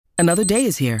Another day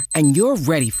is here, and you're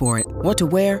ready for it. What to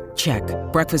wear? Check.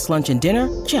 Breakfast, lunch, and dinner?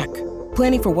 Check.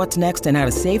 Planning for what's next and how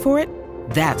to save for it?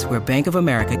 That's where Bank of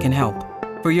America can help.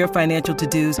 For your financial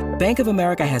to-dos, Bank of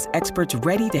America has experts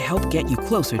ready to help get you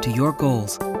closer to your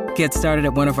goals. Get started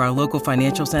at one of our local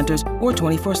financial centers or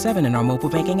 24/7 in our mobile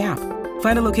banking app.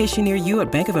 Find a location near you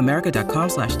at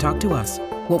bankofamerica.com/talktous.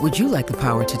 What would you like the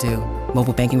power to do?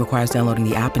 Mobile banking requires downloading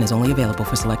the app and is only available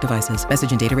for select devices.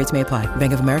 Message and data rates may apply.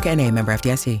 Bank of America N.A., member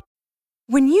FDIC.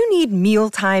 When you need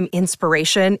mealtime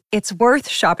inspiration, it's worth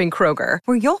shopping Kroger,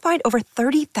 where you'll find over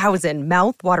 30,000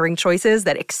 mouth-watering choices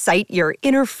that excite your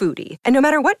inner foodie. And no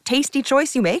matter what tasty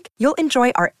choice you make, you'll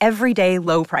enjoy our everyday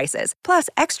low prices, plus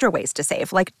extra ways to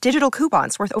save, like digital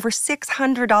coupons worth over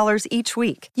 $600 each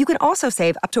week. You can also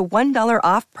save up to $1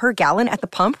 off per gallon at the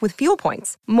pump with fuel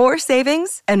points. More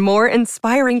savings and more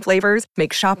inspiring flavors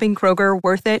make shopping Kroger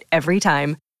worth it every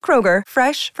time. Kroger,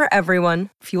 fresh for everyone.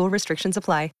 Fuel restrictions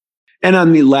apply. And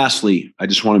lastly, I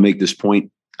just want to make this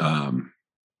point.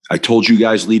 I told you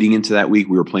guys leading into that week,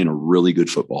 we were playing a really good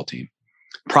football team.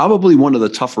 Probably one of the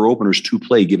tougher openers to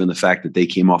play, given the fact that they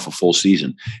came off a full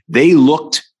season. They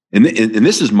looked, and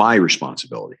this is my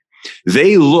responsibility,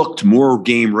 they looked more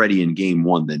game ready in game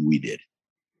one than we did.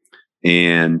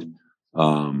 And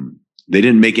they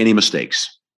didn't make any mistakes.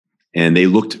 And they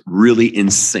looked really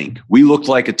in sync. We looked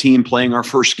like a team playing our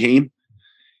first game.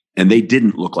 And they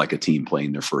didn't look like a team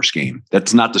playing their first game.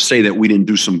 That's not to say that we didn't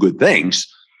do some good things.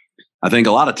 I think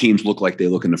a lot of teams look like they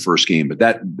look in the first game, but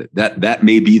that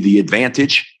may be the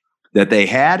advantage that they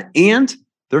had. And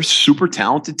they're a super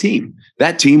talented team.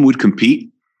 That team would compete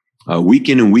week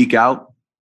in and week out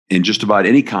in just about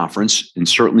any conference, and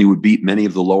certainly would beat many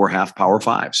of the lower half Power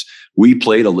Fives. We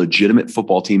played a legitimate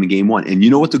football team in game one. And you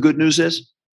know what the good news is?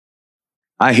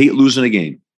 I hate losing a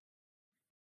game,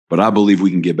 but I believe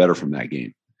we can get better from that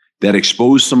game. That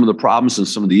exposed some of the problems and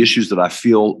some of the issues that I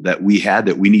feel that we had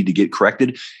that we need to get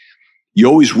corrected. You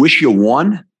always wish you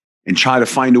won and try to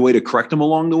find a way to correct them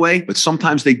along the way, but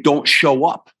sometimes they don't show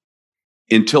up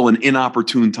until an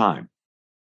inopportune time.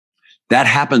 That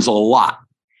happens a lot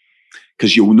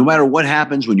because no matter what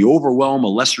happens, when you overwhelm a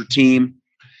lesser team,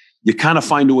 you kind of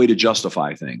find a way to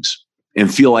justify things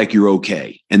and feel like you're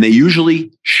okay. And they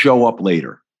usually show up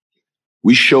later.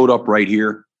 We showed up right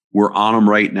here. We're on them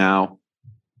right now.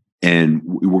 And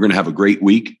we're going to have a great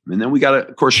week. And then we got to,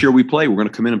 of course, here we play. We're going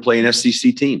to come in and play an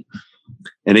SEC team.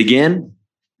 And again,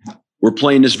 we're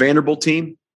playing this Vanderbilt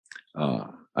team.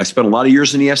 I spent a lot of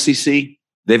years in the SEC.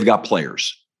 They've got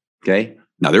players. Okay.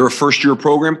 Now they're a first-year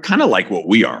program, kind of like what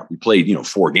we are. We played,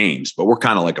 4 games, but we're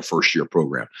kind of like a first-year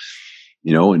program.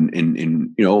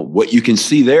 And what you can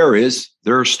see there is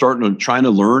they're trying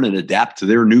to learn and adapt to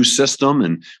their new system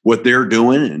and what they're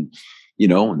doing. And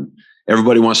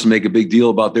everybody wants to make a big deal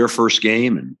about their first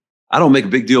game. And I don't make a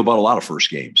big deal about a lot of first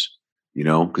games,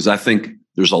 because I think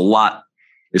there's a lot.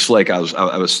 It's like I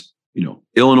was,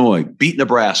 Illinois beat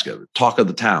Nebraska, talk of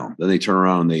the town. Then they turn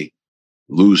around and they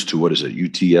lose to,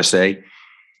 UTSA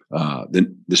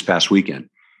then this past weekend.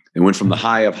 They went from the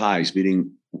high of highs,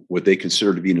 beating what they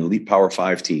consider to be an elite Power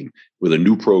 5 team with a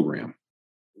new program.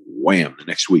 Wham, the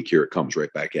next week, here it comes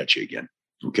right back at you again.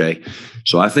 Okay.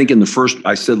 So I think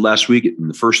I said last week, in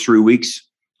the first 3 weeks,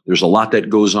 there's a lot that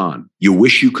goes on. You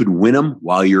wish you could win them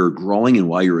while you're growing and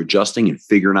while you're adjusting and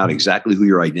figuring out exactly who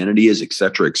your identity is, et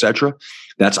cetera, et cetera.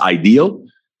 That's ideal.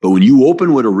 But when you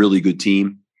open with a really good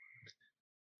team,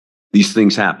 these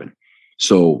things happen.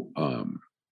 So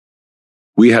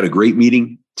we had a great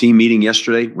team meeting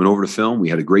yesterday, went over to film. We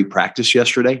had a great practice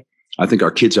yesterday. I think our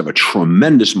kids have a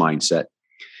tremendous mindset.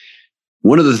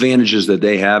 One of the advantages that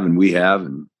they have and we have,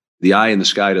 and the eye in the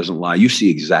sky doesn't lie, you see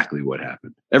exactly what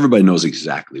happened. Everybody knows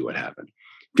exactly what happened.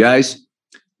 Guys,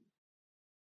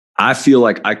 I feel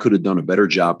like I could have done a better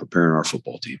job preparing our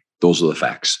football team. Those are the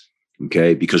facts,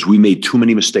 okay? Because we made too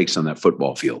many mistakes on that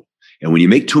football field. And when you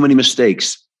make too many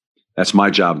mistakes, that's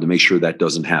my job to make sure that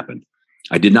doesn't happen.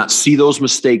 I did not see those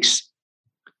mistakes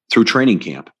through training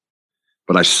camp,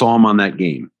 but I saw them on that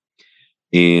game.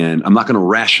 And I'm not going to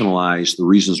rationalize the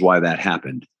reasons why that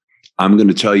happened. I'm going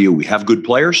to tell you, we have good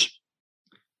players.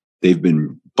 They've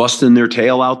been busting their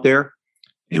tail out there,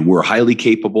 and we're highly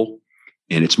capable.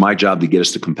 And it's my job to get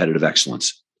us to competitive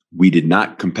excellence. We were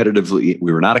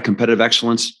not a competitive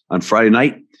excellence on Friday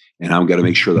night. And I'm going to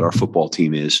make sure that our football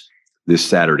team is this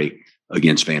Saturday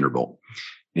against Vanderbilt.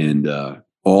 And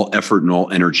all effort and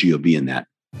all energy will be in that.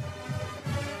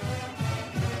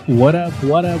 What up?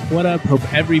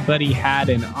 Hope everybody had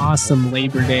an awesome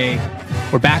Labor Day.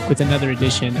 We're back with another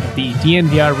edition of the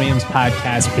DNVR Rams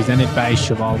podcast presented by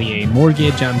Chevalier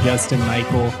Mortgage. I'm Justin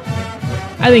Michael.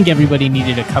 I think everybody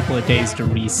needed a couple of days to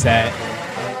reset.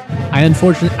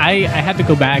 I had to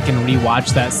go back and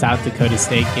rewatch that South Dakota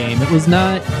State game. It was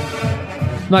not,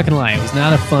 I'm not going to lie, it was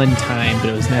not a fun time, but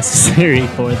it was necessary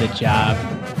for the job.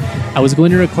 I was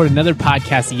going to record another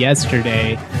podcast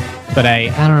yesterday, but I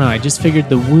don't know, I just figured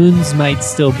the wounds might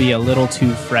still be a little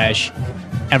too fresh.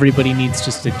 Everybody needs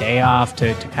just a day off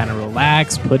to kind of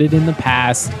relax, put it in the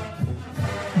past.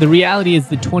 The reality is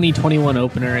the 2021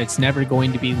 opener, it's never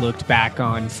going to be looked back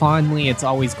on fondly. It's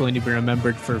always going to be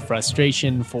remembered for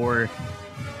frustration, for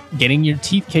getting your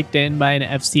teeth kicked in by an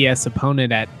FCS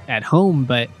opponent at home.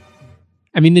 But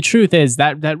I mean, the truth is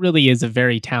that really is a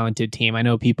very talented team. I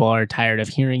know people are tired of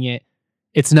hearing it.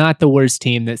 It's not the worst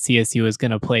team that CSU is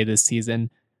going to play this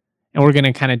season. And we're going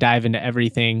to kind of dive into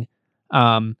everything.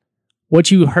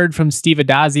 What you heard from Steve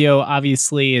Addazio,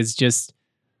 obviously, is just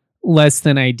less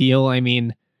than ideal. I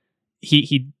mean,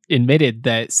 he admitted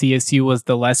that CSU was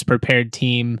the less prepared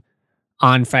team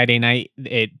on Friday night.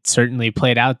 It certainly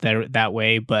played out that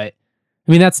way, but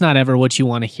I mean, that's not ever what you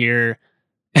want to hear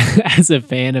as a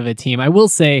fan of a team. I will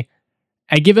say,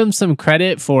 I give him some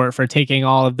credit for taking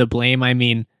all of the blame. I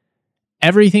mean,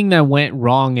 everything that went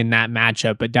wrong in that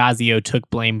matchup, Addazio took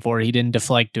blame for. He didn't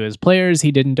deflect to his players.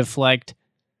 He didn't deflect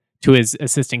to his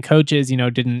assistant coaches,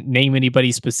 didn't name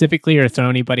anybody specifically or throw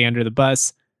anybody under the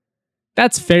bus.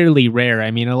 That's fairly rare.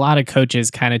 I mean, a lot of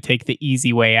coaches kind of take the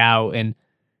easy way out and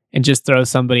just throw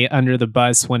somebody under the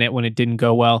bus when it didn't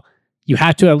go well. You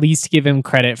have to at least give him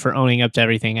credit for owning up to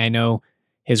everything. I know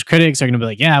his critics are going to be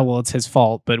like, yeah, well, it's his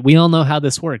fault, but we all know how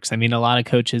this works. I mean, a lot of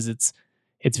coaches, it's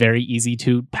very easy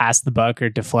to pass the buck or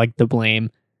deflect the blame.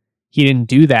 He didn't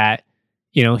do that.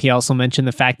 He also mentioned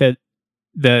the fact that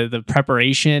the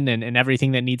preparation and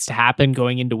everything that needs to happen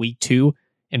going into week 2,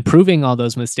 improving all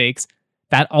those mistakes,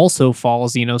 that also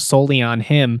falls, solely on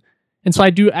him. And so I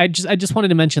just wanted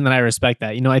to mention that I respect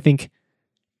that. I think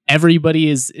everybody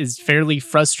is fairly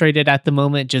frustrated at the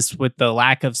moment just with the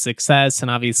lack of success. And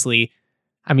obviously,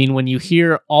 I mean, when you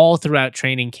hear all throughout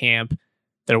training camp,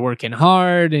 they're working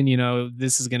hard and,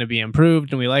 this is going to be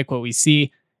improved and we like what we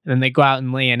see. And then they go out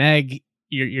and lay an egg.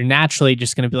 You're naturally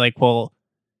just going to be like, well,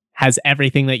 has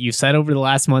everything that you said over the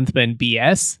last month been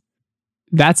BS?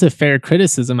 That's a fair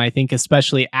criticism, I think,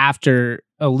 especially after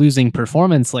a losing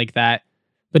performance like that.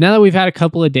 But now that we've had a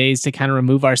couple of days to kind of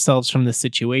remove ourselves from the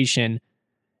situation,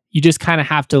 you just kind of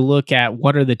have to look at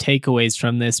what are the takeaways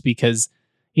from this, because,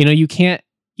 you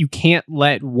can't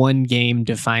let one game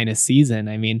define a season.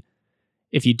 I mean,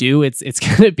 if you do, it's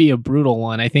going to be a brutal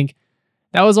one. I think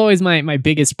that was always my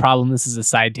biggest problem. This is a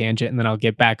side tangent, and then I'll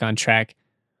get back on track.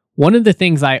 One of the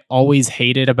things I always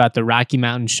hated about the Rocky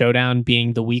Mountain Showdown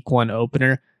being the week 1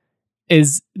 opener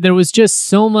is there was just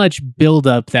so much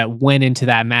buildup that went into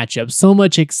that matchup, so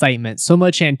much excitement, so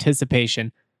much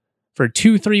anticipation for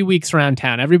 2-3 weeks around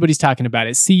town. Everybody's talking about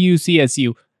it. CU,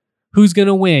 CSU, who's going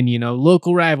to win,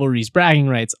 local rivalries, bragging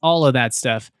rights, all of that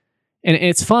stuff. And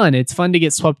it's fun. It's fun to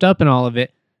get swept up in all of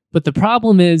it. But the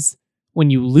problem is when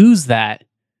you lose that,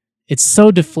 it's so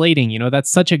deflating.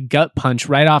 That's such a gut punch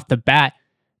right off the bat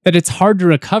that it's hard to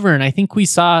recover. And I think we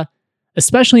saw,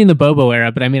 especially in the Bobo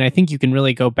era, but I mean, I think you can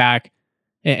really go back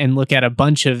and look at a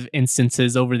bunch of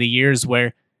instances over the years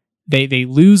where they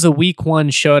lose a week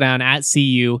 1 showdown at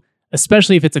CU,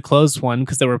 especially if it's a close one,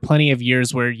 because there were plenty of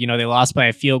years where, they lost by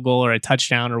a field goal or a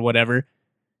touchdown or whatever.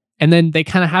 And then they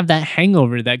kind of have that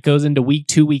hangover that goes into week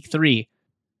 2, week 3.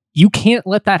 You can't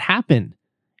let that happen.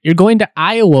 You're going to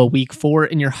Iowa week 4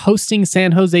 and you're hosting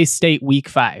San Jose State week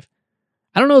 5.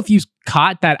 I don't know if you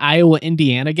caught that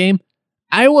Iowa-Indiana game.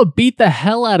 Iowa beat the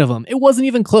hell out of them. It wasn't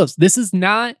even close. This is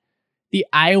not the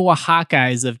Iowa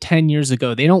Hawkeyes of 10 years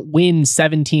ago. They don't win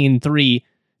 17-3,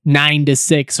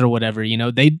 9-6 or whatever.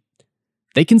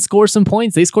 They can score some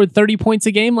points. They scored 30 points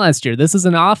a game last year. This is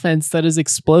an offense that is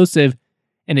explosive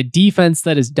and a defense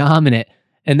that is dominant.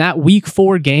 And that week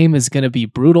 4 game is going to be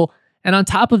brutal. And on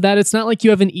top of that, it's not like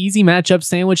you have an easy matchup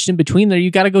sandwiched in between there.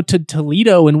 You got to go to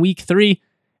Toledo in week 3.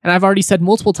 And I've already said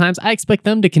multiple times, I expect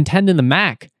them to contend in the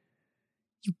MAC.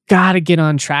 You got to get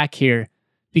on track here,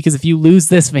 because if you lose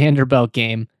this Vanderbilt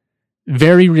game,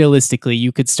 very realistically,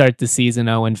 you could start the season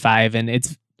 0-5, and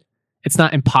it's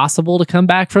not impossible to come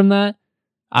back from that,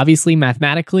 obviously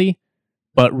mathematically,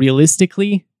 but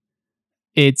realistically,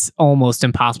 it's almost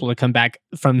impossible to come back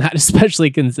from that, especially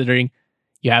considering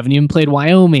you haven't even played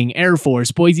Wyoming, Air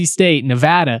Force, Boise State,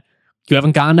 Nevada. You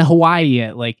haven't gone to Hawaii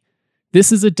yet.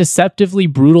 This is a deceptively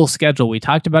brutal schedule. We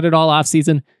talked about it all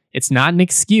offseason. It's not an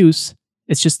excuse.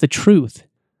 It's just the truth.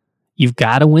 You've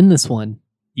got to win this one.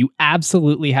 You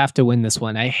absolutely have to win this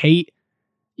one. I hate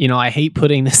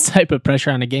putting this type of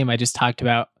pressure on a game I just talked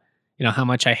about how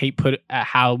much I hate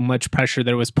how much pressure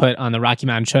there was put on the Rocky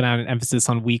Mountain Showdown and emphasis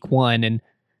on week 1 and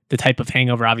the type of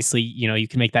hangover. Obviously, you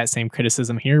can make that same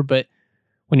criticism here, but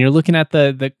when you're looking at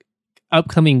the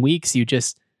upcoming weeks, you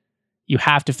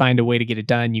have to find a way to get it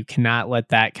done. You cannot let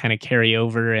that kind of carry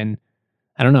over. And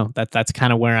I don't know, that's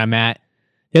kind of where I'm at.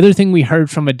 The other thing we heard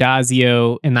from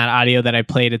Addazio in that audio that I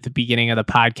played at the beginning of the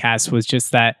podcast was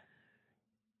just that,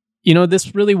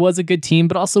 this really was a good team,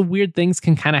 but also weird things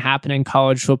can kind of happen in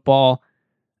college football.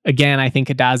 Again, I think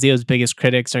Addazio's biggest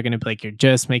critics are going to be like, you're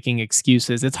just making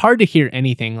excuses. It's hard to hear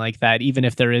anything like that, even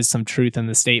if there is some truth in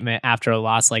the statement after a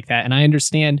loss like that. And I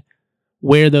understand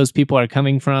where those people are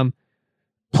coming from.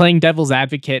 Playing devil's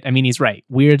advocate, he's right.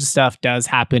 Weird stuff does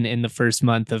happen in the first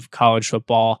month of college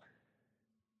football.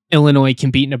 Illinois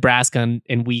can beat Nebraska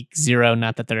in week 0.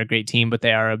 Not that they're a great team, but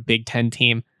they are a Big Ten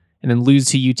team. And then lose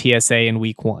to UTSA in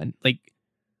week 1. Like,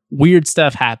 weird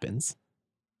stuff happens.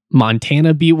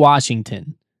 Montana beat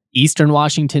Washington. Eastern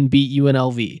Washington beat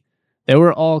UNLV. There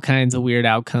were all kinds of weird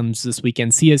outcomes this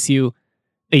weekend. CSU,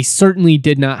 they certainly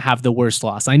did not have the worst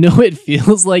loss. I know it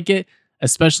feels like it,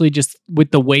 especially just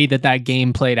with the way that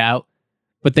game played out.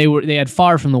 But they had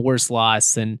far from the worst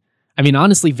loss. And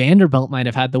honestly, Vanderbilt might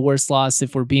have had the worst loss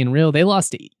if we're being real. They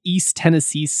lost to East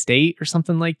Tennessee State or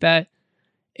something like that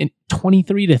in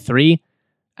 23-3.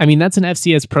 That's an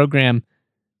FCS program.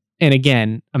 And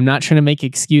again, I'm not trying to make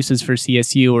excuses for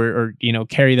CSU or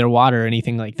carry their water or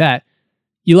anything like that.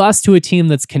 You lost to a team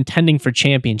that's contending for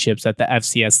championships at the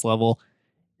FCS level.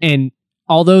 And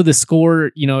although the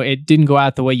score, it didn't go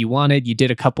out the way you wanted, you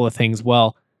did a couple of things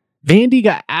well. Vandy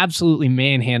got absolutely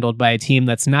manhandled by a team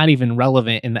that's not even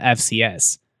relevant in the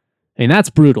FCS. That's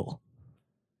brutal.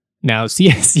 Now,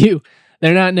 CSU,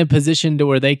 they're not in a position to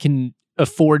where they can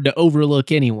afford to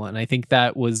overlook anyone. I think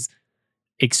that was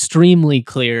extremely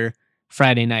clear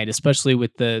Friday night, especially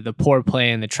with the poor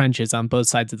play in the trenches on both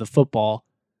sides of the football.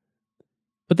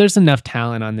 But there's enough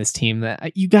talent on this team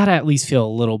that you got to at least feel a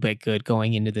little bit good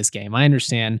going into this game. I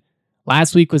understand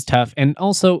last week was tough. And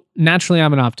also, naturally,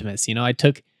 I'm an optimist.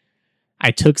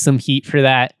 I took some heat for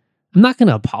that. I'm not going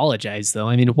to apologize,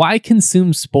 though. Why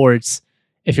consume sports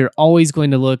if you're always going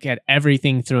to look at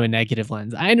everything through a negative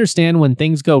lens? I understand when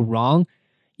things go wrong,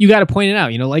 you got to point it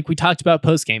out. Like we talked about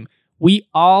post-game. We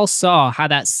all saw how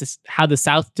the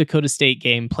South Dakota State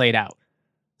game played out.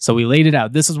 So we laid it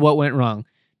out. This is what went wrong.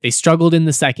 They struggled in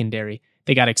the secondary.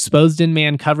 They got exposed in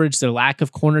man coverage. Their lack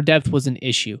of corner depth was an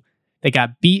issue. They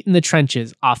got beat in the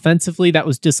trenches. Offensively, that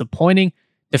was disappointing.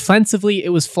 Defensively, it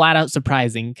was flat out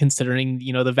surprising considering,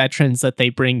 the veterans that they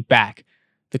bring back.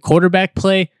 The quarterback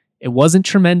play, it wasn't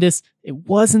tremendous. It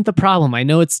wasn't the problem. I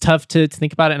know it's tough to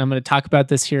think about it, and I'm going to talk about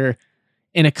this here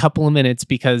in a couple of minutes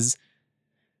because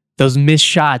those missed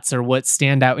shots are what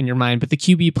stand out in your mind. But the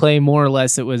QB play, more or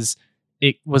less, it was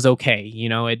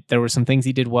okay. There were some things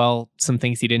he did well, some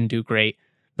things he didn't do great,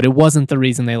 but it wasn't the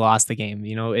reason they lost the game.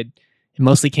 It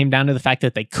mostly came down to the fact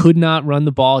that they could not run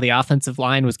the ball. The offensive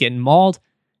line was getting mauled.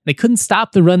 They couldn't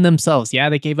stop the run themselves. Yeah,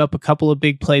 they gave up a couple of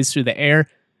big plays through the air,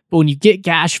 but when you get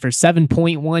gashed for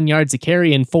 7.1 yards a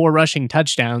carry and 4 rushing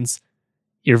touchdowns,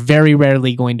 you're very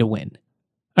rarely going to win.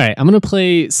 All right, I'm going to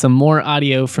play some more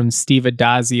audio from Steve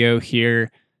Addazio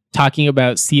here, talking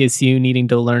about CSU needing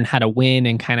to learn how to win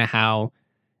and kind of how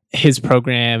his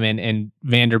program and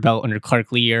Vanderbilt under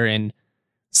Clark Lee are in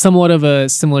somewhat of a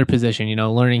similar position.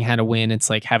 Learning how to win, it's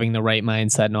like having the right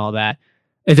mindset and all that.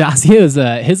 Addazio's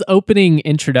his opening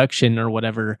introduction or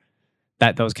whatever,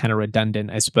 that was kind of redundant,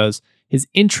 I suppose. His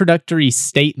introductory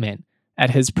statement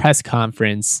at his press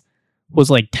conference was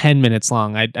like 10 minutes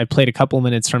long. I played a couple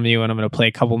minutes from you, and I'm going to play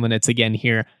a couple minutes again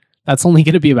here. That's only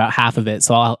going to be about half of it.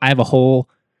 So I have a whole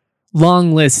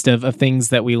long list of things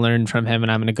that we learned from him,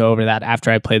 and I'm going to go over that after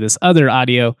I play this other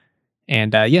audio.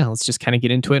 And let's just kind of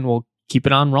get into it, and we'll keep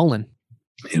it on rolling.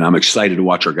 And I'm excited to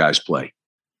watch our guys play.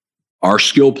 Our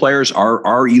skill players,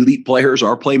 our elite players,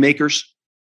 our playmakers,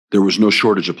 there was no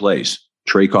shortage of plays.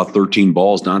 Trey caught 13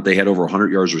 balls. Dante had over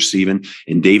 100 yards receiving,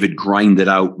 and David grinded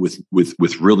out with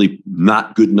really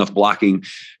not good enough blocking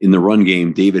in the run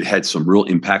game. David had some real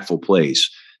impactful plays.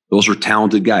 Those are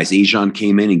talented guys. Ajon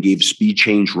came in and gave speed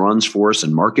change runs for us,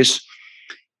 and Marcus.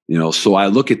 So I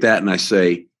look at that and I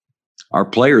say, our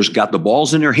players got the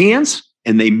balls in their hands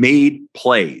and they made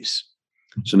plays.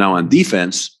 So now on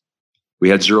defense, we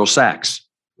had 0 sacks.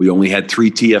 We only had 3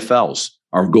 TFLs.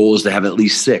 Our goal is to have at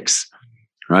least 6,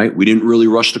 right? We didn't really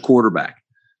rush the quarterback.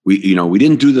 We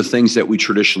didn't do the things that we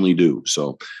traditionally do.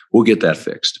 So we'll get that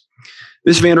fixed.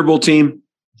 This Vanderbilt team,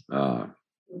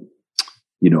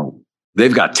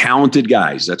 they've got talented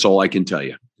guys. That's all I can tell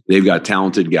you. They've got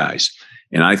talented guys.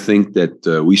 And I think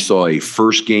that we saw a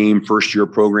first year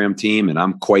program team, and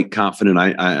I'm quite confident.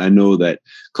 I know that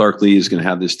Clark Lee is going to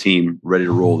have this team ready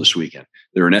to roll this weekend.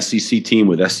 They're an SEC team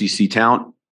with SEC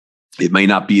talent. It may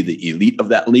not be the elite of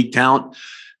that league talent,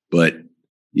 but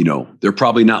they're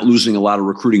probably not losing a lot of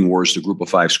recruiting wars to Group of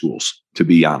 5 schools, to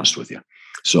be honest with you.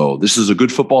 So this is a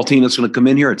good football team that's going to come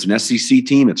in here. It's an SEC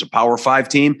team. It's a Power 5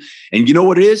 team. And you know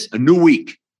what it is? A new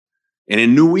week. And in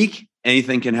a new week,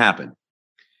 anything can happen.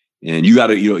 And you got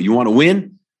to, you want to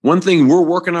win. One thing we're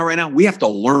working on right now, we have to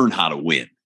learn how to win.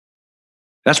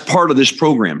 That's part of this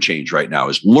program change right now,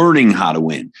 is learning how to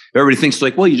win. Everybody thinks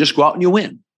like, well, you just go out and you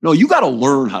win. No, you got to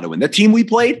learn how to win. That team we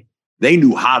played, they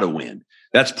knew how to win.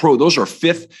 That's pro. Those are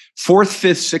fourth,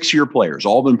 fifth, sixth-year players,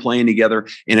 all been playing together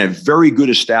in a very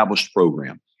good established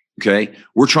program. Okay.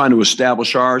 We're trying to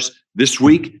establish ours this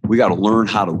week. We got to learn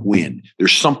how to win.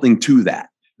 There's something to that.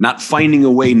 Not finding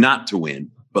a way not to win,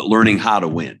 but learning how to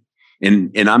win.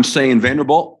 And I'm saying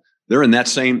Vanderbilt, they're in that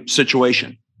same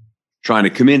situation, trying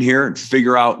to come in here and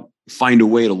find a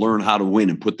way to learn how to win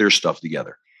and put their stuff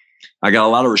together. I got a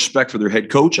lot of respect for their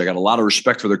head coach. I got a lot of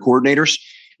respect for their coordinators.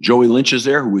 Joey Lynch is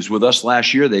there, who was with us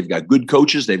last year. They've got good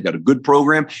coaches. They've got a good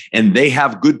program, and they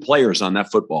have good players on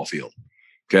that football field.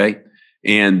 Okay.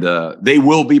 And they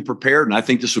will be prepared. And I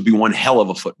think this will be one hell of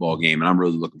a football game. And I'm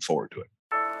really looking forward to it.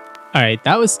 All right,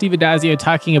 that was Steve Addazio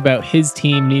talking about his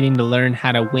team needing to learn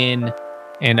how to win,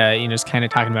 and just kind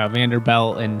of talking about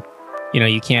Vanderbilt, and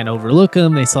you can't overlook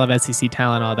them. They still have SEC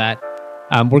talent, all that.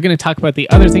 We're going to talk about the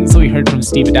other things that we heard from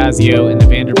Steve Addazio in the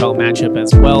Vanderbilt matchup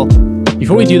as well.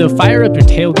 Before we do, though, fire up your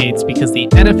tailgates because the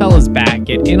NFL is back.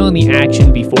 Get in on the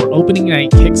action before opening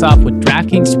night kicks off with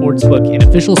DraftKings Sportsbook, an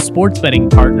official sports betting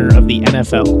partner of the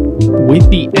NFL. With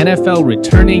the NFL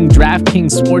returning,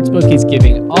 DraftKings Sportsbook is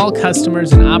giving all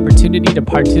customers an opportunity to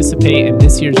participate in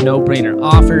this year's no-brainer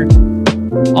offer.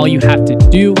 All you have to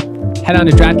do, head on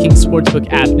to DraftKings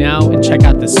Sportsbook app now and check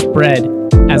out the spread.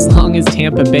 As long as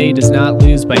Tampa Bay does not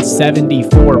lose by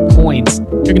 74 points,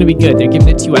 you're going to be good. They're giving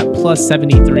it to you at plus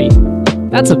 73.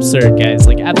 That's absurd, guys.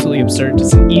 Like, absolutely absurd.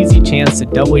 Just an easy chance to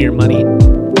double your money.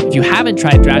 If you haven't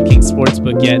tried DraftKings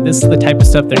Sportsbook yet, this is the type of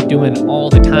stuff they're doing all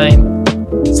the time.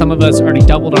 Some of us already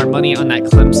doubled our money on that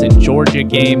Clemson-Georgia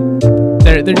game.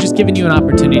 They're just giving you an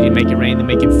opportunity to make it rain. They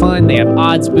make it fun. They have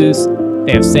odds boosts.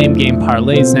 They have same-game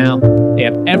parlays now. They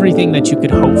have everything that you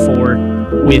could hope for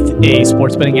with a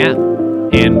sports betting app.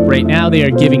 And right now, they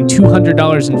are giving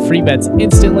 $200 in free bets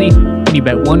instantly when you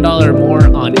bet $1 or more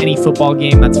on any football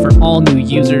game. That's for all new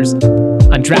users.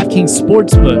 On DraftKings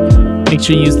Sportsbook, make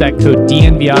sure you use that code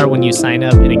DNVR when you sign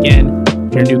up. And again,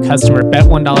 if you're a new customer, bet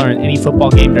 $1 on any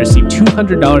football game to receive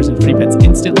 $200 in free bets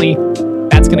instantly.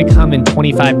 That's going to come in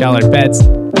 $25 bets.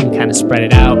 You can kind of spread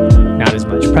it out. Not as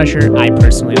much pressure. I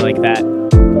personally like that.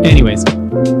 Anyways,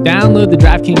 download the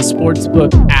DraftKings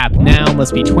Sportsbook app now.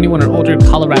 Must be 21 or older.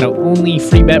 Colorado only.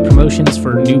 Free bet promotions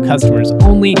for new customers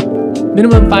only.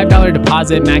 Minimum $5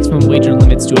 deposit. Maximum wager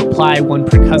limits to apply. One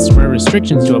per customer.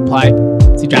 Restrictions to apply.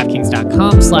 See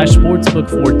DraftKings.com/sportsbook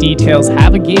for details.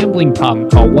 Have a gambling problem?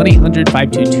 Call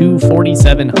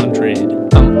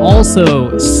 1-800-522-4700. I'm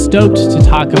also stoked to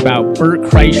talk about Bert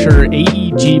Kreischer.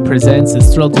 AEG Presents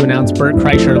is thrilled to announce Bert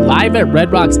Kreischer live at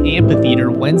Red Rocks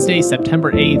Amphitheater Wednesday,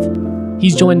 September 8th.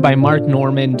 He's joined by Mark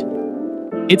Normand.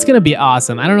 It's going to be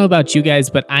awesome. I don't know about you guys,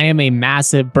 but I am a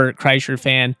massive Bert Kreischer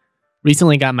fan.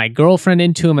 Recently got my girlfriend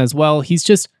into him as well. He's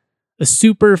just a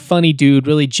super funny dude,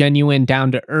 really genuine,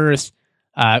 down to earth.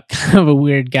 Kind of a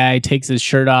weird guy, takes his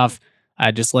shirt off,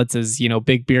 just lets his,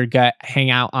 big beard gut hang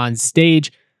out on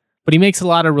stage. But he makes a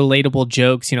lot of relatable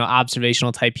jokes,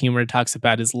 observational type humor, talks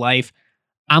about his life.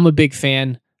 I'm a big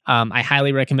fan. I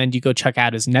highly recommend you go check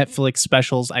out his Netflix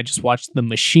specials. I just watched The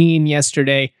Machine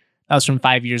yesterday. That was from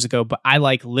 5 years ago, but I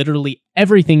like literally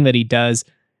everything that he does.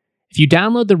 If you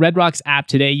download the Red Rocks app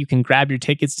today, you can grab your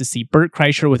tickets to see Bert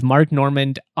Kreischer with Mark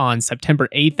Normand on September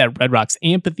 8th at Red Rocks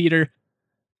Amphitheater.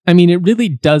 I mean, it really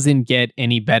doesn't get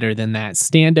any better than that.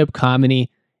 Stand-up comedy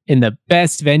in the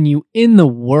best venue in the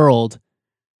world.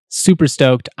 Super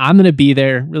stoked. I'm going to be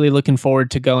there. Really looking forward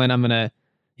to going. I'm going to,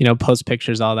 post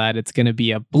pictures, all that. It's going to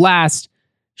be a blast.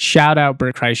 Shout out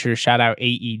Bert Kreischer. Shout out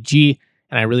AEG.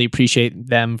 And I really appreciate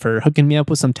them for hooking me up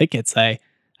with some tickets. I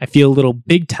feel a little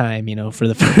big time, for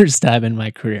the first time in my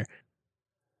career.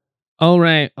 All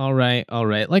right.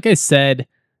 Like I said,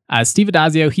 Steve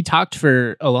Addazio, he talked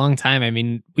for a long time. I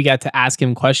mean, we got to ask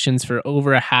him questions for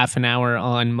over a half an hour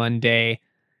on Monday.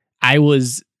 I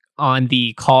was on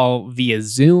the call via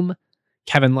Zoom.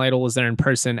 Kevin Lytle was there in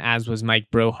person, as was Mike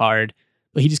Brohard.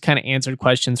 But he just kind of answered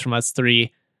questions from us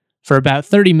three for about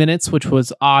 30 minutes, which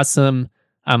was awesome.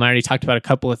 I already talked about a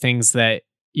couple of things that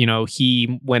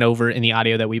he went over in the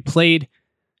audio that we played.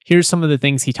 Here's some of the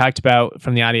things he talked about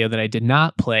from the audio that I did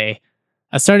not play.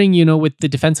 Starting, with the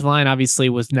defensive line, obviously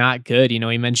was not good. He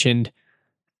mentioned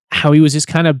how he was just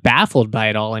kind of baffled by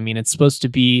it all. I mean, it's supposed to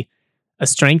be a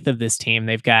strength of this team.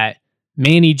 They've got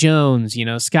Manny Jones,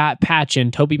 Scott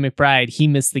Patchin, Toby McBride. He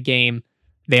missed the game.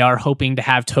 They are hoping to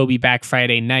have Toby back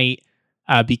Friday night.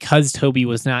 Because Toby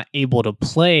was not able to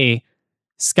play,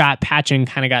 Scott Patchin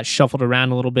kind of got shuffled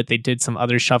around a little bit. They did some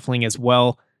other shuffling as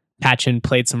well. Patchin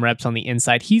played some reps on the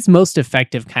inside. He's most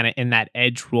effective kind of in that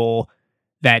edge role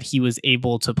that he was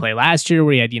able to play last year,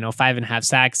 where he had, 5.5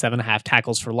 sacks, 7.5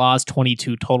 tackles for loss,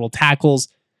 22 total tackles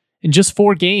in just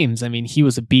 4 games. I mean, he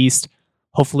was a beast.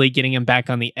 Hopefully getting him back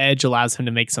on the edge allows him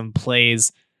to make some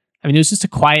plays. I mean, it was just a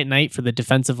quiet night for the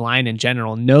defensive line in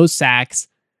general. No sacks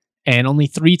and only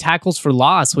 3 tackles for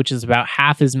loss, which is about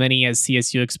half as many as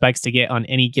CSU expects to get on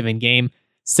any given game.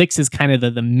 6 is kind of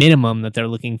the minimum that they're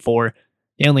looking for.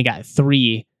 They only got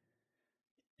 3.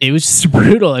 It was just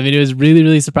brutal. I mean, it was really,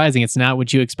 really surprising. It's not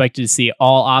what you expected to see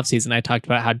all offseason. I talked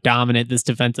about how dominant this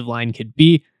defensive line could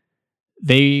be.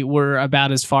 They were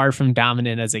about as far from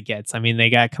dominant as it gets. I mean,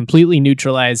 they got completely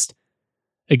neutralized.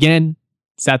 Again,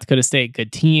 South Dakota State,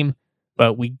 good team,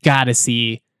 but we got to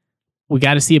see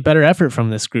a better effort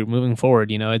from this group moving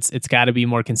forward. It's got to be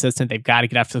more consistent. They've got to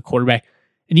get after the quarterback,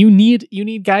 and you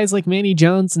need guys like Manny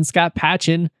Jones and Scott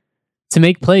Patchin to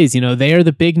make plays. They are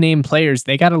the big name players.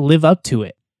 They got to live up to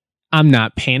it. I'm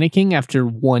not panicking after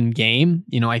one game.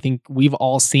 I think we've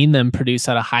all seen them produce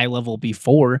at a high level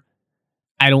before.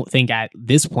 I don't think at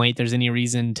this point there's any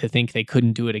reason to think they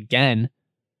couldn't do it again,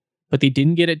 but they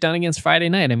didn't get it done against Friday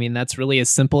night. I mean, that's really as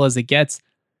simple as it gets.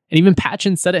 And even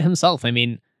Patchin said it himself. I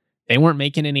mean, they weren't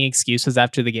making any excuses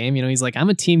after the game. He's like, I'm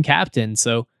a team captain,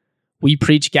 so we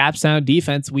preach gap sound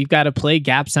defense. We've got to play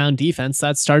gap sound defense.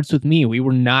 That starts with me. We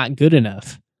were not good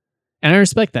enough. And I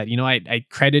respect that. I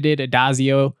credited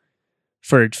Addazio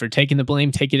for taking the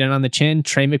blame, taking it on the chin.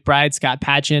 Trey McBride, Scott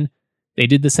Patchin, they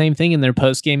did the same thing in their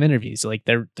post-game interviews. Like,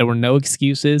 there were no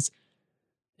excuses.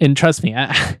 And trust me,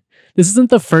 this isn't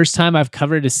the first time I've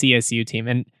covered a CSU team.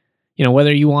 And,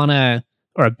 whether you want to,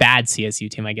 or a bad CSU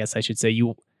team, I guess I should say,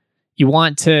 you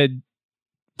want to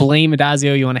blame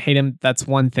Addazio, you want to hate him, that's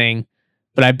one thing.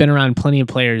 But I've been around plenty of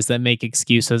players that make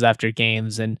excuses after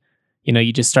games, and,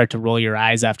 you just start to roll your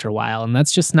eyes after a while. And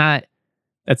that's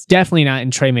definitely not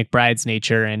in Trey McBride's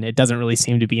nature, and it doesn't really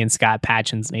seem to be in Scott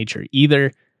Patchin's nature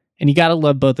either. And you got to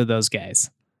love both of those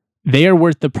guys. They are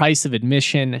worth the price of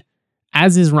admission,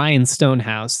 as is Ryan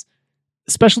Stonehouse.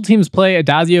 Special teams play,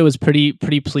 Addazio was pretty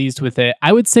pleased with it.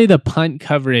 I would say the punt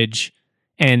coverage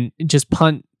and just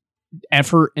punt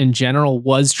effort in general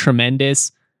was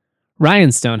tremendous.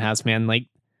 Ryan Stonehouse, man, like,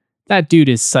 that dude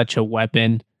is such a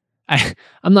weapon.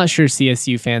 I'm not sure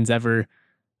CSU fans ever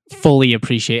fully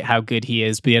appreciate how good he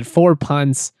is, but he had 4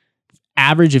 punts,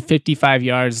 average of 55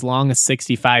 yards, long of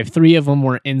 65. 3 of them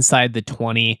were inside the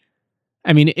 20.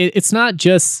 I mean, it's not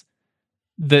just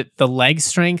the leg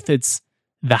strength, it's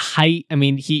the height. I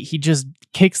mean, he just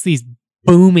kicks these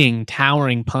booming,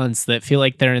 towering punts that feel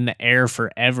like they're in the air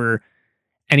forever.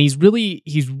 And he's really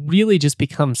just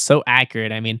become so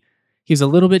accurate. I mean, he was a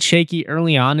little bit shaky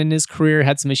early on in his career,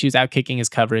 had some issues out kicking his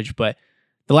coverage, but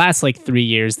the last 3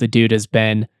 years, the dude has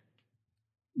been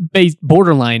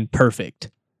borderline perfect.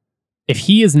 If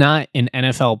he is not an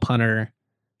NFL punter,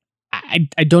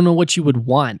 I don't know what you would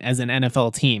want as an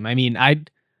NFL team. I mean, I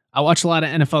watch a lot of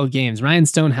NFL games. Ryan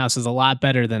Stonehouse is a lot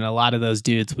better than a lot of those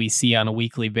dudes we see on a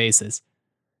weekly basis.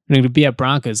 I'm going to be at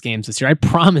Broncos games this year. I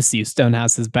promise you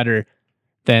Stonehouse is better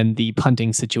than the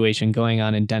punting situation going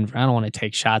on in Denver. I don't want to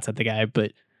take shots at the guy,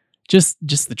 but just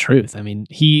the truth. I mean,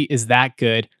 he is that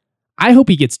good. I hope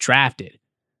he gets drafted.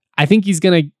 I think he's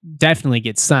going to definitely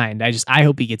get signed. I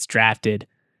hope he gets drafted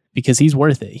because he's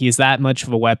worth it. He is that much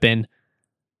of a weapon.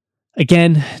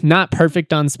 Again, not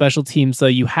perfect on special teams, though.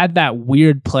 You had that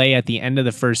weird play at the end of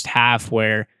the first half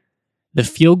where the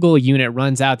field goal unit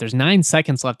runs out. There's 9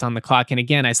 seconds left on the clock. And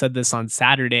again, I said this on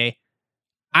Saturday.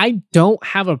 I don't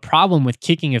have a problem with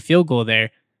kicking a field goal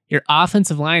there. Your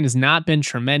offensive line has not been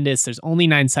tremendous. There's only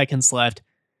 9 seconds left.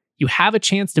 You have a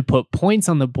chance to put points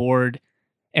on the board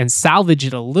and salvage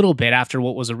it a little bit after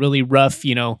what was a really rough,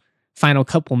 final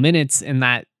couple minutes in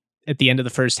that at the end of the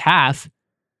first half.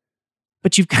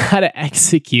 But you've got to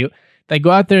execute. They go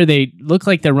out there, they look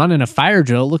like they're running a fire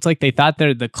drill. It looks like they thought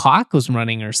the clock was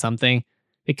running or something.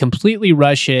 They completely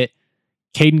rush it.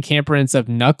 Caden Camper ends up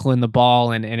knuckling the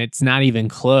ball, and it's not even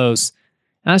close.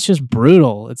 And that's just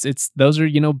brutal. Those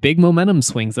are, big momentum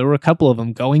swings. There were a couple of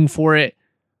them going for it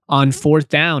on 4th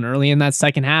down early in that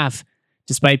second half.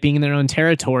 despite being in their own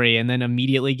territory and then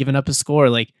immediately giving up a score.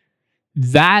 Like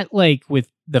that, like with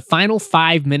the final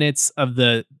 5 minutes of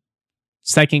the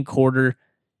second quarter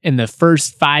and the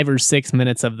first 5 or 6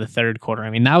 minutes of the third quarter, I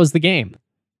mean, that was the game.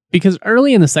 Because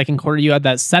early in the second quarter, you had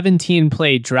that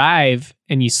 17-play drive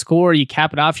and you score, you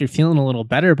cap it off, you're feeling a little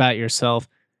better about yourself.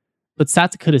 But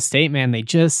South Dakota State, man, they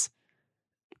just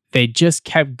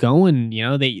kept going. You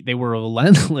know, they were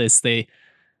relentless. They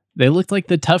looked like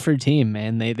the tougher team,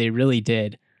 man. They really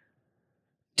did.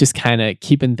 Just kind of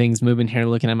keeping things moving here,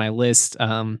 looking at my list.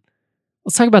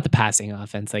 Let's talk about the passing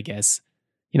offense, I guess.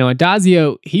 You know,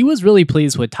 Adazio, he was really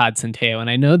pleased with Todd Centeio, and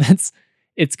I know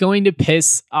it's going to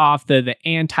piss off the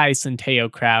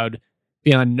anti-Centeio crowd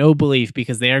beyond no belief,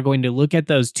 because they are going to look at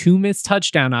those 2 missed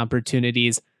touchdown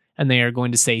opportunities and they are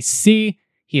going to say, see,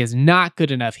 he is not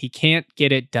good enough. He can't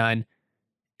get it done.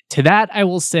 To that, I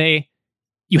will say,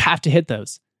 you have to hit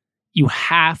those. You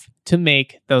have to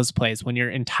make those plays. When your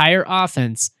entire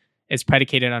offense is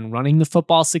predicated on running the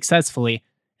football successfully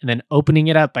and then opening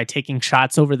it up by taking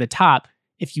shots over the top,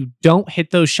 if you don't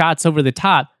hit those shots over the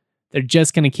top, they're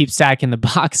just going to keep stacking the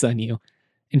box on you.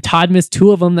 And Todd missed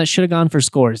 2 of them that should have gone for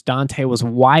scores. Dante was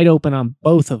wide open on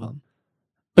both of them.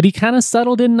 But he kind of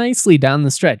settled in nicely down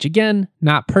the stretch. Again,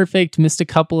 not perfect. Missed a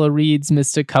couple of reads,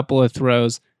 missed a couple of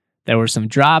throws. There were some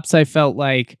drops, I felt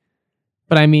like.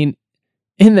 But I mean,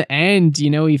 in the end, you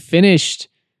know, he finished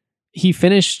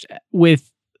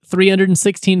with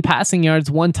 316 passing yards,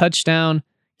 1 touchdown,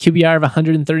 QBR of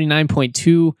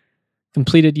 139.2,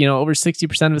 completed, you know, over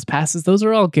 60% of his passes. Those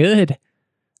are all good.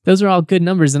 Those are all good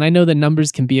numbers. And I know the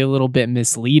numbers can be a little bit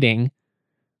misleading.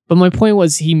 But my point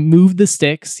was, he moved the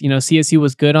sticks. You know, CSU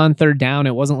was good on third down.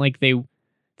 It wasn't like they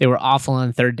were awful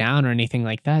on third down or anything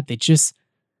like that. They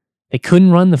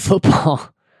couldn't run the football.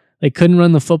 They couldn't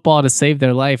run the football to save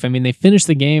their life. I mean, they finished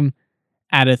the game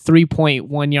at a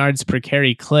 3.1 yards per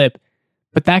carry clip,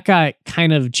 but that got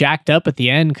kind of jacked up at the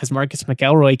end because Marcus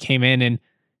McElroy came in and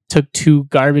took 2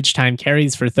 garbage time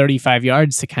carries for 35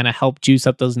 yards to kind of help juice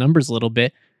up those numbers a little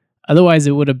bit. Otherwise,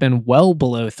 it would have been well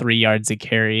below 3 yards a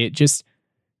carry. It just,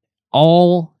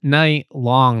 all night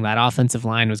long, that offensive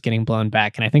line was getting blown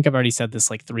back. And I think I've already said this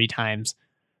like 3 times,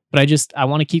 but I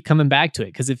want to keep coming back to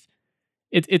it, because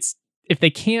if they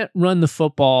can't run the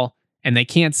football and they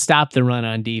can't stop the run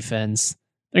on defense,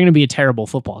 they're going to be a terrible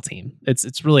football team.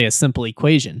 It's really a simple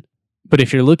equation. But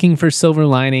if you're looking for silver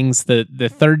linings, the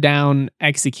third down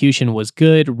execution was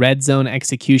good. Red zone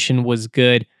execution was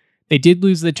good. They did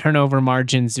lose the turnover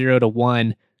margin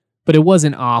 0-1, but it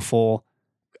wasn't awful.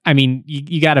 I mean,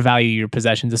 you got to value your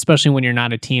possessions, especially when you're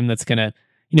not a team that's going to,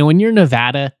 you know, when you're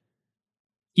Nevada,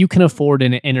 you can afford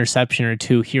an interception or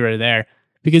 2 here or there,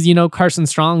 because, you know, Carson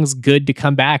Strong's good to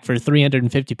come back for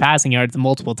 350 passing yards and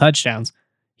multiple touchdowns.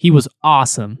 He was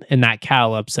awesome in that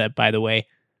Cal upset, by the way.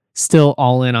 Still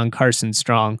all in on Carson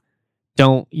Strong.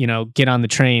 Don't, you know, get on the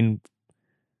train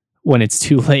when it's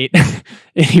too late.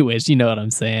 Anyways, you know what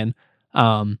I'm saying.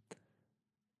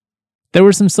 There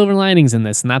were some silver linings in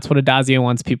this, and that's what Adazio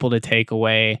wants people to take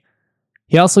away.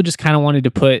 He also just kind of wanted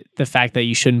to put the fact that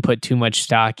you shouldn't put too much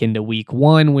stock into week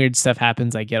 1. Weird stuff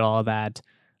happens. I get all that.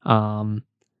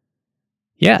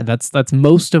 Yeah, that's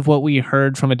most of what we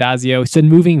heard from Adazio. He said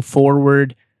moving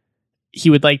forward, he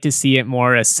would like to see it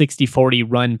more a 60-40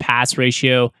 run pass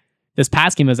ratio. This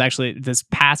past game, it was actually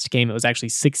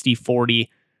 60-40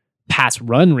 pass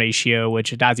run ratio,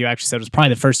 which Adazio actually said was probably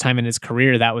the first time in his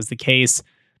career that was the case.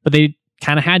 But they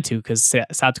kind of had to, because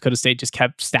South Dakota State just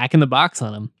kept stacking the box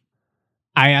on him.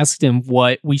 I asked him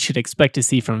what we should expect to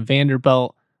see from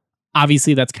Vanderbilt.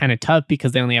 Obviously, that's kind of tough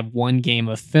because they only have 1 game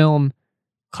of film.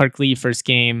 Clark Lee, first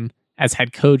game as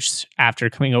head coach after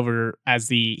coming over as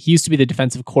he used to be the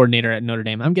defensive coordinator at Notre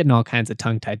Dame. I'm getting all kinds of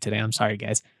tongue-tied today. I'm sorry,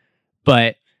 guys.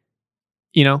 But,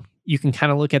 you know, you can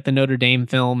kind of look at the Notre Dame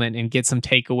film and get some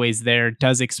takeaways there.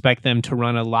 Does expect them to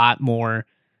run a lot more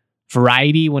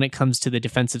variety when it comes to the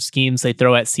defensive schemes they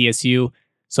throw at CSU.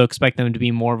 So expect them to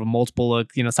be more of a multiple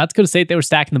look. You know, South Dakota State, they were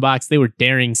stacking the box. They were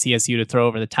daring CSU to throw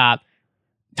over the top.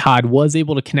 Todd was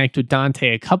able to connect with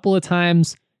Dante a couple of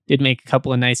times, did make a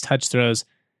couple of nice touch throws,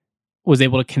 was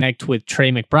able to connect with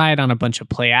Trey McBride on a bunch of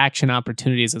play action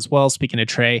opportunities as well. Speaking of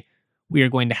Trey, we are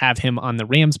going to have him on the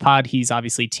Rams pod. He's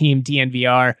obviously team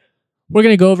DNVR. We're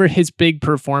going to go over his big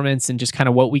performance and just kind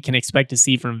of what we can expect to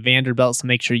see from Vanderbilt. So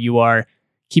make sure you are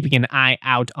keeping an eye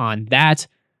out on that.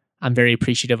 I'm very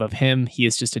appreciative of him. He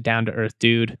is just a down-to-earth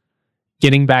dude.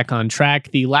 Getting back on track,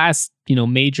 the last,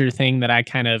 major thing that I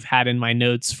kind of had in my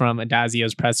notes from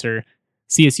Adazio's presser,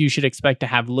 CSU should expect to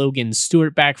have Logan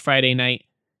Stewart back Friday night.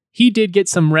 He did get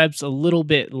some reps a little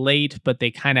bit late, but they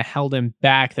kind of held him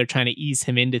back. They're trying to ease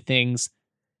him into things.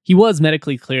 He was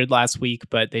medically cleared last week,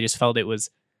 but they just felt it was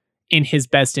in his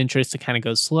best interest to kind of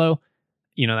go slow.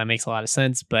 That makes a lot of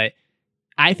sense, but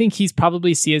I think he's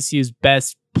probably CSU's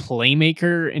best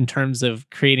playmaker in terms of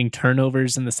creating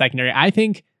turnovers in the secondary. I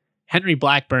think Henry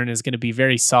Blackburn is going to be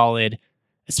very solid,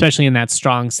 especially in that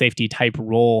strong safety type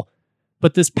role.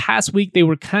 But this past week, they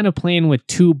were kind of playing with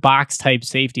two box type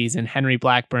safeties in Henry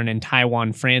Blackburn and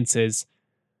Tywan Francis,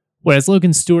 whereas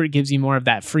Logan Stewart gives you more of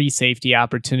that free safety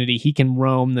opportunity. He can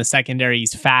roam the secondary.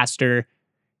 He's faster.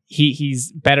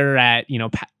 He's better at,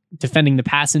 defending the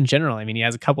pass in general. I mean, he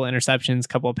has a couple of interceptions, a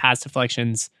couple of pass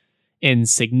deflections in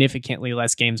significantly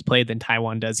less games played than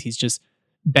Tywan does. He's just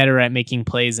better at making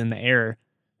plays in the air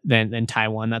than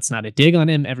Tywan. That's not a dig on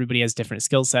him. Everybody has different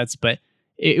skill sets, but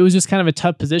it was just kind of a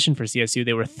tough position for CSU.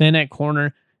 They were thin at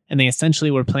corner, and they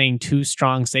essentially were playing two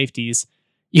strong safeties.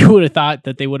 You would have thought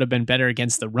that they would have been better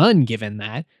against the run given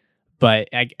that, but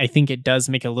I think it does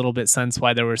make a little bit sense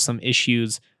why there were some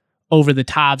issues over the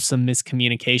top, some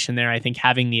miscommunication there. I think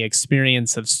having the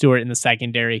experience of Stewart in the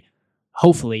secondary,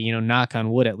 hopefully, knock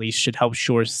on wood at least, should help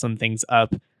shore some things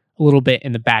up a little bit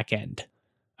in the back end.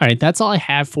 All right, that's all I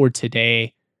have for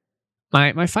today.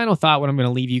 My final thought, what I'm going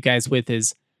to leave you guys with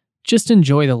is just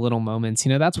enjoy the little moments.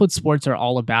 That's what sports are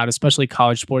all about, especially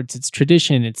college sports. It's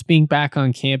tradition. It's being back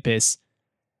on campus.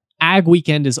 Ag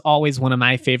weekend is always one of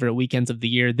my favorite weekends of the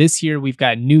year. This year, we've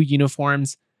got new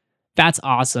uniforms. That's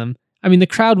awesome. I mean, the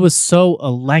crowd was so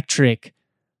electric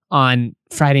on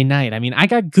Friday night. I mean, I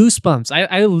got goosebumps.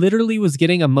 I literally was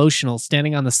getting emotional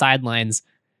standing on the sidelines,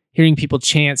 hearing people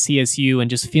chant CSU and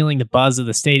just feeling the buzz of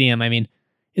the stadium. I mean,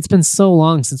 it's been so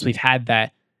long since we've had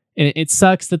that. And it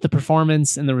sucks that the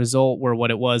performance and the result were what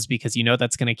it was, because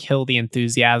that's going to kill the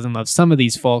enthusiasm of some of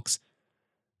these folks.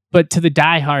 But to the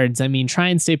diehards, I mean, try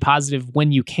and stay positive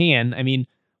when you can. I mean,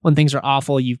 when things are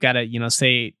awful, you've got to, you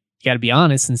got to be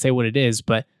honest and say what it is.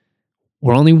 But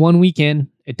we're only one weekend.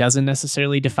 It doesn't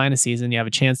necessarily define a season. You have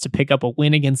a chance to pick up a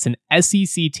win against an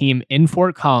SEC team in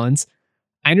Fort Collins.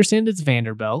 I understand it's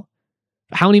Vanderbilt.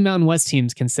 But how many Mountain West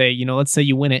teams can say, let's say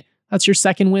you win it, that's your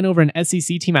second win over an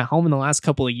SEC team at home in the last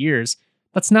couple of years.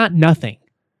 That's not nothing.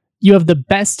 You have the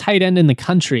best tight end in the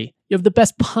country. You have the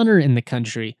best punter in the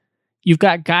country. You've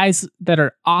got guys that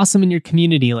are awesome in your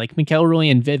community like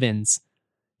McElroy and Vivens.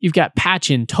 You've got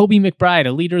Patchen, Toby McBride,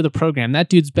 a leader of the program. That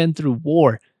dude's been through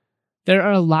war. There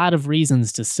are a lot of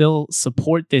reasons to still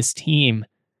support this team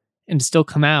and to still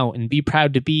come out and be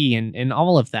proud to be and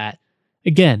all of that.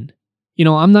 Again,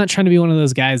 I'm not trying to be one of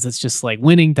those guys that's just like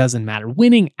winning doesn't matter.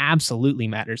 Winning absolutely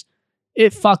matters.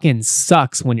 It fucking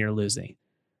sucks when you're losing.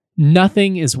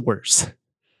 Nothing is worse.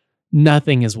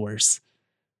 Nothing is worse.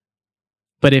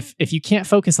 But if you can't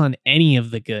focus on any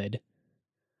of the good,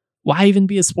 why even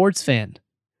be a sports fan?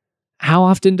 How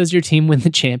often does your team win the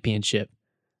championship?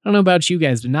 I don't know about you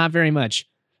guys, but not very much.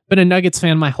 Been a Nuggets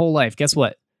fan my whole life. Guess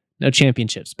what? No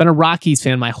championships. Been a Rockies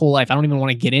fan my whole life. I don't even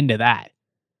want to get into that.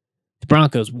 The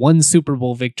Broncos, one Super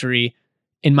Bowl victory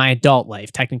in my adult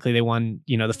life. Technically, they won,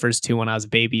 the first two when I was a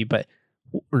baby,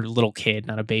 or a little kid,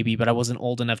 not a baby, but I wasn't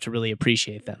old enough to really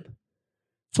appreciate them.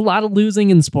 It's a lot of losing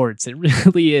in sports. It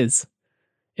really is.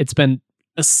 It's been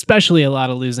especially a lot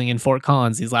of losing in Fort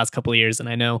Collins these last couple of years, and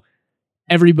I know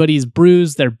everybody's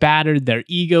bruised, they're battered, their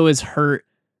ego is hurt.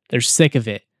 They're sick of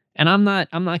it. And I'm not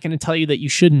going to tell you that you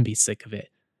shouldn't be sick of it.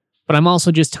 But I'm also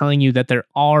just telling you that there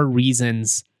are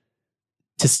reasons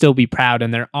to still be proud,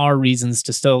 and there are reasons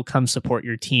to still come support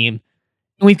your team.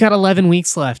 And we've got 11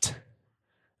 weeks left.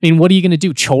 I mean, what are you going to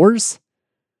do? Chores?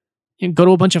 Go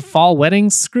to a bunch of fall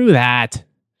weddings? Screw that.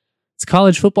 It's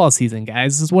college football season,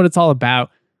 guys. This is what it's all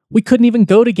about. We couldn't even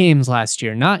go to games last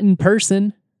year, not in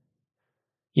person.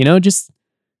 Just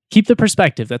keep the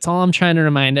perspective. That's all I'm trying to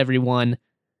remind everyone.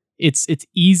 It's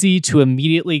easy to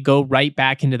immediately go right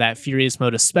back into that furious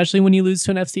mode, especially when you lose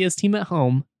to an FCS team at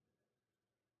home.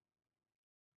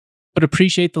 But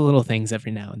appreciate the little things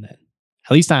every now and then.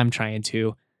 At least I'm trying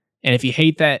to. And if you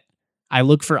hate that I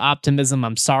look for optimism,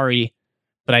 I'm sorry.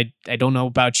 But I don't know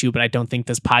about you, but I don't think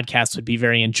this podcast would be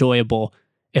very enjoyable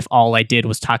if all I did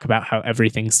was talk about how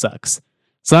everything sucks.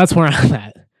 So that's where I'm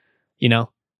at.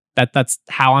 That's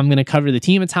how I'm going to cover the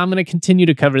team. It's how I'm going to continue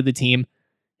to cover the team,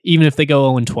 even if they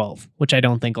go 0-12, which I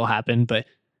don't think will happen. But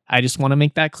I just want to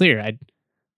make that clear.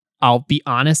 I'll be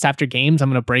honest after games. I'm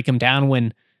going to break them down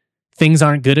when things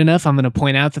aren't good enough. I'm going to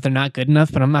point out that they're not good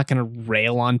enough, but I'm not going to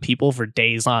rail on people for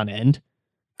days on end.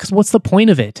 Because what's the point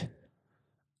of it?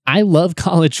 I love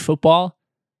college football.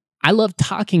 I love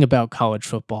talking about college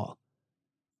football.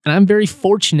 And I'm very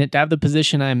fortunate to have the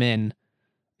position I'm in.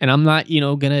 And I'm not,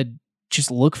 going to just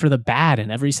look for the bad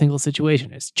in every single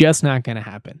situation. It's just not going to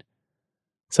happen.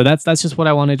 So that's just what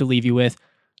I wanted to leave you with.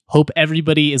 Hope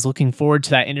everybody is looking forward to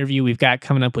that interview we've got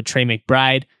coming up with Trey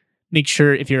McBride. Make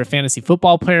sure if you're a fantasy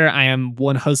football player, I am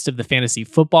one host of the Fantasy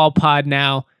Football Pod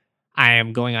now. I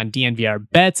am going on DNVR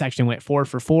Bets. Actually went 4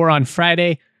 for 4 on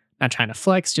Friday. Not trying to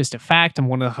flex, just a fact. I'm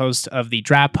one of the hosts of the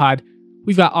Draft Pod.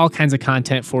 We've got all kinds of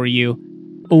content for you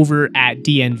over at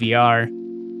DNVR.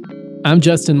 I'm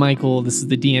Justin Michael. This is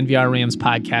the DNVR Rams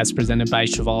podcast presented by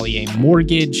Chevalier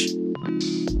Mortgage.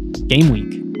 Game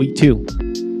week, week 2.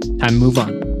 Time to move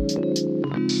on.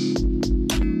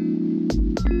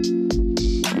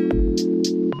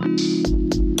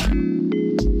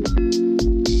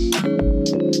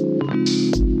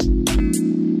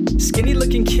 Skinny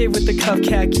looking kid with the cuff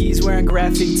khakis, wearing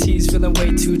graphic tees, feeling way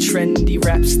too trendy.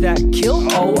 Raps that kill,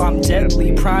 oh I'm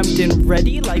deadly, primed and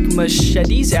ready like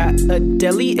machetes at a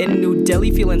deli in New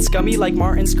Delhi. Feeling scummy like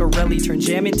Martin Scarelli, turn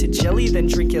jam into jelly, then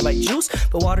drink it like juice.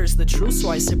 But water's the truth, so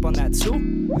I sip on that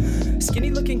too. Skinny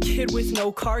looking kid with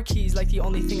no car keys, like the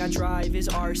only thing I drive is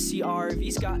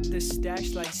RCRV's. Got the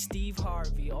stash like Steve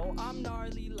Harvey, oh I'm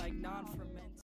gnarly.